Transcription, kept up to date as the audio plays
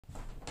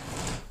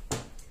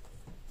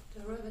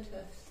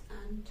derivatives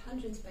and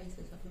tangent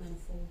spaces of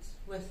manifolds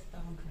with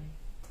boundary.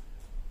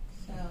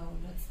 So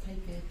let's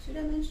take a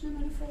two-dimensional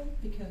manifold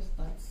because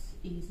that's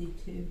easy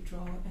to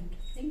draw and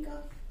think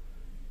of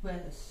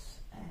with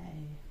a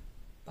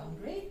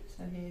boundary.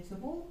 So here's a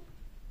wall.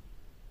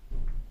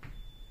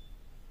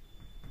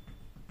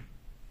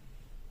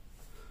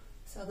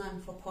 So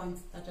then for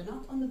points that are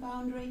not on the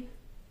boundary,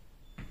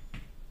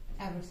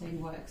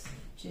 everything works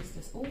just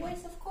as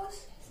always, of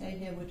course. So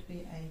here would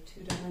be a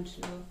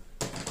two-dimensional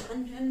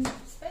tangent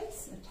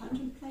space, a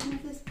tangent plane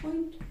at this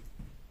point.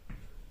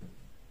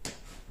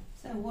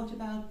 So what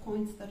about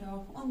points that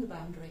are on the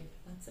boundary?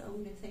 That's the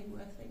only thing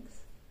where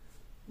things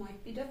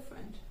might be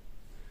different.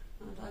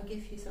 And I'll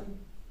give you some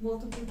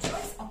multiple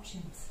choice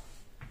options.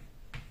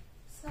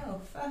 So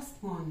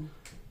first one,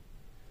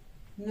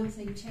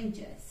 nothing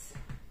changes.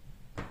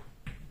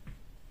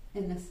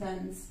 In the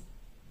sense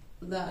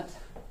that,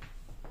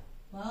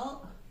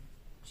 well,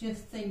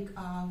 just think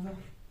of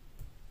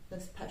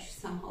this patch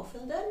somehow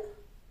filled in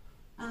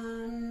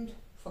and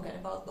forget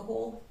about the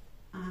hole,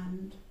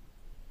 and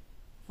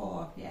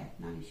now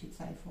you should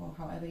say for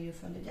however you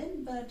fill it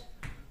in, but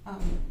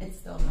it's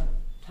still a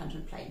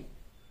tangent plane.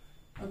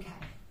 Okay,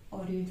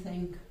 or do you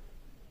think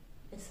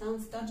it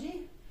sounds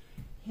dodgy?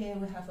 Here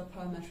we have a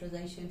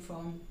parametrization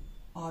from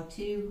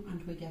R2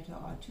 and we get a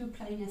R2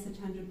 plane as a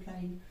tangent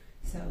plane.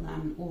 So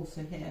then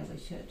also here we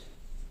should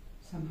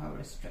somehow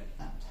restrict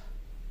that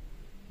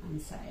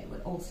and say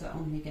we'll also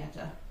only get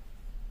a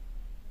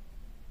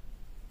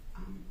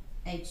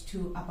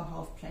H2 upper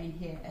half plane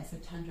here as a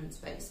tangent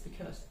space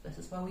because this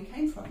is where we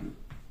came from.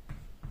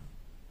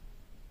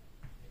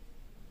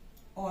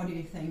 Or do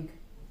you think,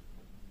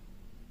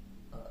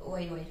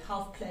 wait,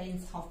 half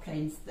planes,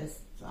 this,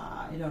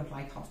 I don't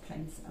like half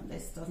planes and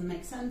this doesn't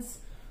make sense.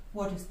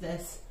 What is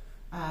this?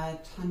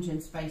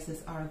 Tangent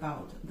spaces are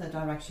about the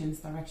directions.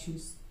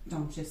 Directions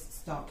don't just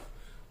stop.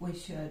 We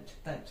should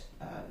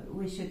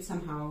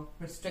somehow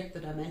restrict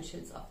the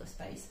dimensions of the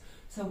space.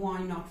 So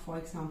why not, for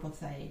example,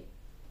 say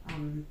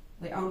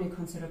we only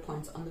consider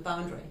points on the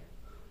boundary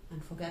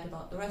and forget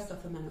about the rest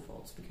of the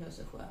manifolds, because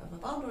if we have a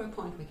boundary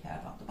point, we care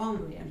about the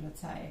boundary. And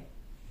let's say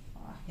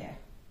here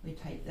we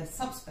take the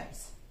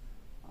subspace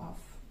of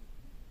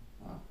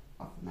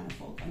the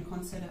manifold and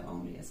consider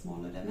only a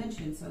smaller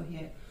dimension. So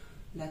here,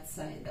 let's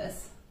say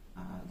this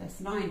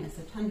line is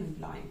a tangent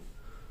line.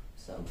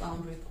 So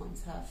boundary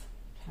points have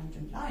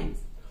tangent lines.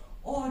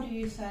 Or do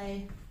you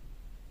say,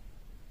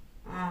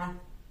 none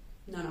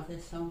of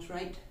this sounds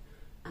right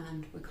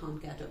and we can't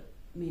get a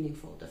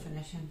meaningful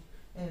definition.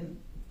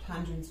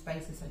 Tangent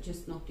spaces are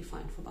just not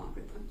defined for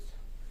boundary points.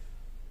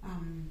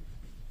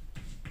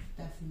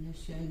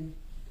 Definition,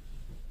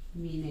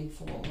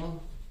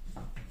 meaningful,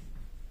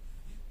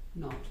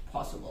 not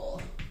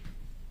possible.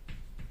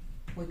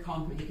 We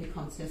can't make a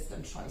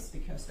consistent choice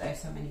because there's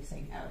so many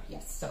things out.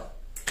 Yes, so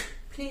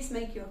please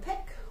make your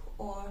pick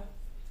or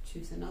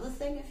choose another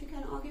thing if you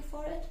can argue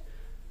for it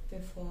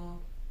before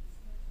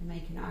we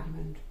make an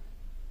argument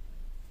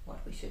what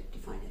we should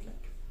define it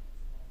like.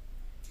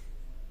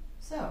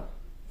 So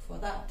for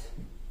that,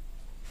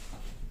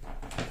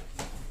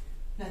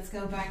 let's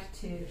go back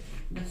to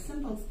the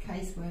simplest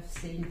case we've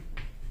seen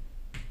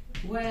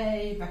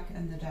way back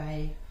in the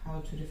day, how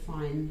to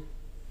define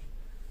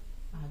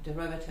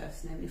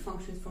derivatives, namely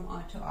functions from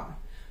R to R.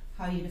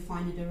 How you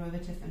define a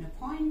derivative in a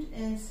point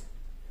is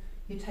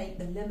you take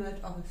the limit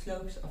of the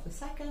slopes of the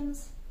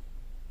seconds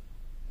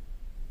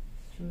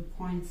through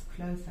points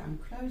closer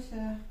and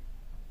closer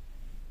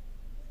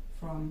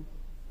from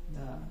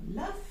the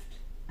left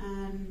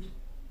and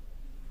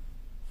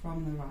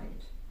from the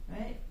right?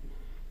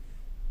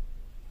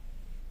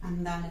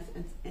 And then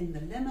if in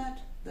the limit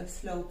the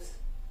slopes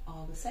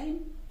are the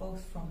same,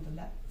 both from the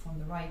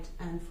right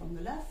and from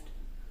the left,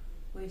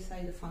 we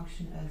say the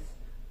function is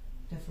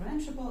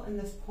differentiable in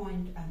this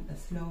point, and the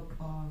slope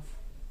of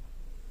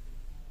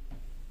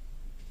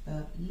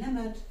the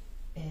limit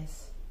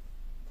is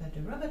the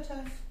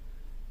derivative,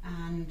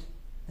 and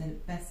the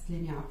best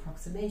linear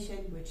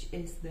approximation, which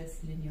is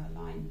this linear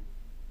line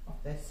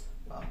of this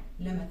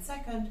limit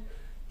second,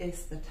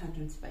 is the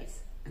tangent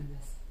space in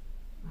this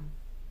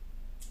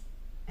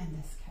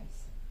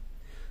case.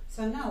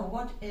 So now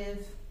what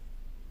if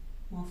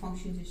our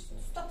function just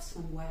stops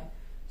somewhere?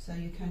 So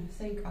you can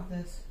think of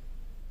this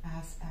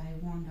as a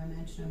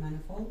one-dimensional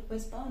manifold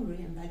with boundary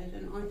embedded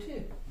in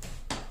R2.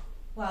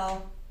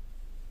 Well,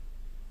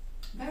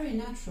 very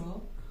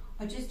natural.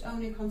 I just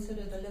only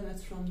consider the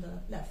limits from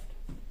the left,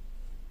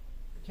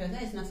 because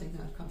there is nothing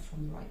that comes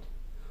from the right.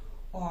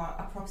 Or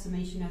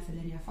approximation as a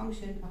linear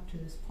function up to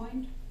this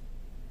point.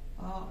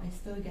 I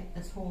still get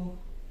this whole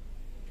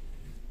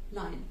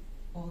line,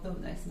 although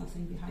there's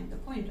nothing behind the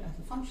point as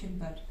a function,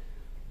 but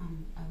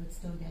I would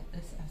still get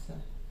this as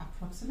an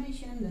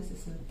approximation. This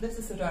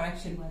is the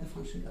direction where the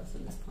function goes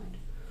at this point.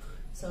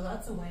 So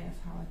that's a way of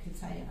how I could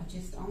say I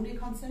just only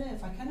consider,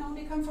 if I can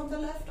only come from the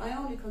left, I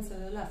only consider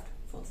the left,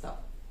 full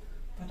stop.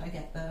 But I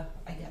get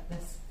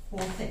this whole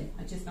thing.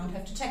 I just don't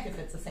have to check if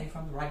it's the same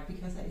from the right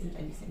because there isn't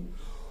anything.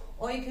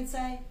 Or you could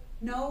say,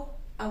 no,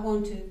 I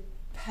want to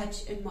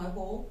patch in my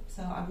wall,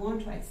 so I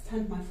want to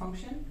extend my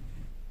function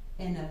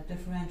in a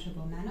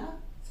differentiable manner.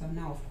 So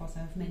now, of course, I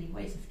have many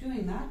ways of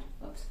doing that.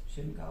 Oops,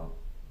 shouldn't go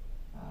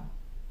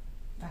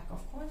back,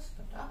 of course,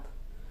 but up.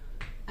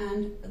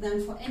 And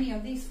then for any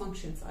of these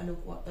functions, I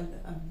look what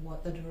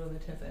the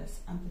derivative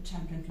is and the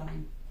tangent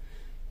line.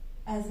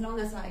 As long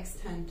as I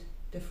extend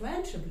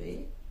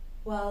differentiably,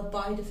 well,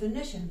 by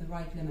definition, the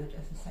right limit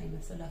is the same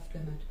as the left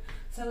limit.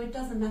 So it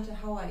doesn't matter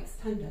how I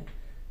extend it.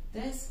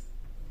 This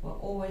will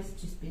always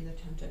just be the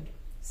tangent.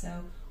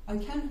 So I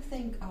can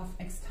think of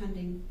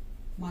extending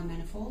my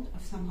manifold,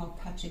 of somehow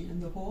patching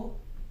in the hole,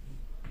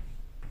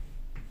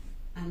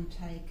 and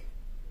take,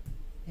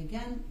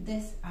 again,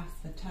 this as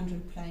the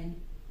tangent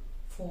plane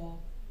for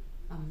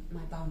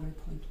my boundary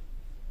point.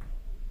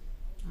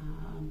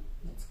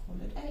 Let's call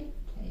it A.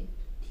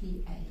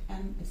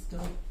 TAM is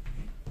still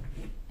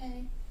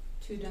a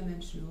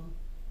two-dimensional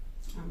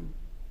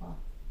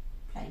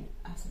plane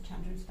as a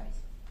tangent space.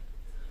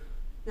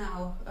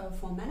 Now,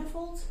 for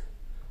manifolds,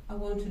 I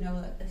want to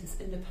know that this is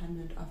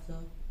independent of the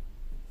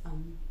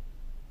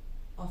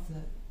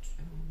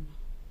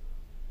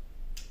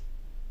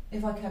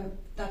if I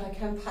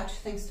can patch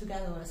things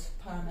together as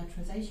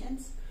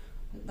parametrizations,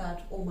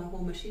 that all my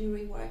whole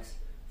machinery works.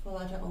 For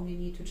that, I only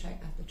need to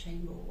check that the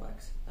chain rule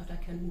works, that I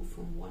can move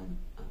from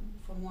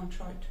one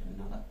chart to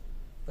another.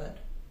 But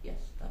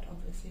yes, that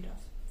obviously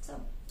does. So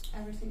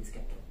everything's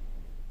good.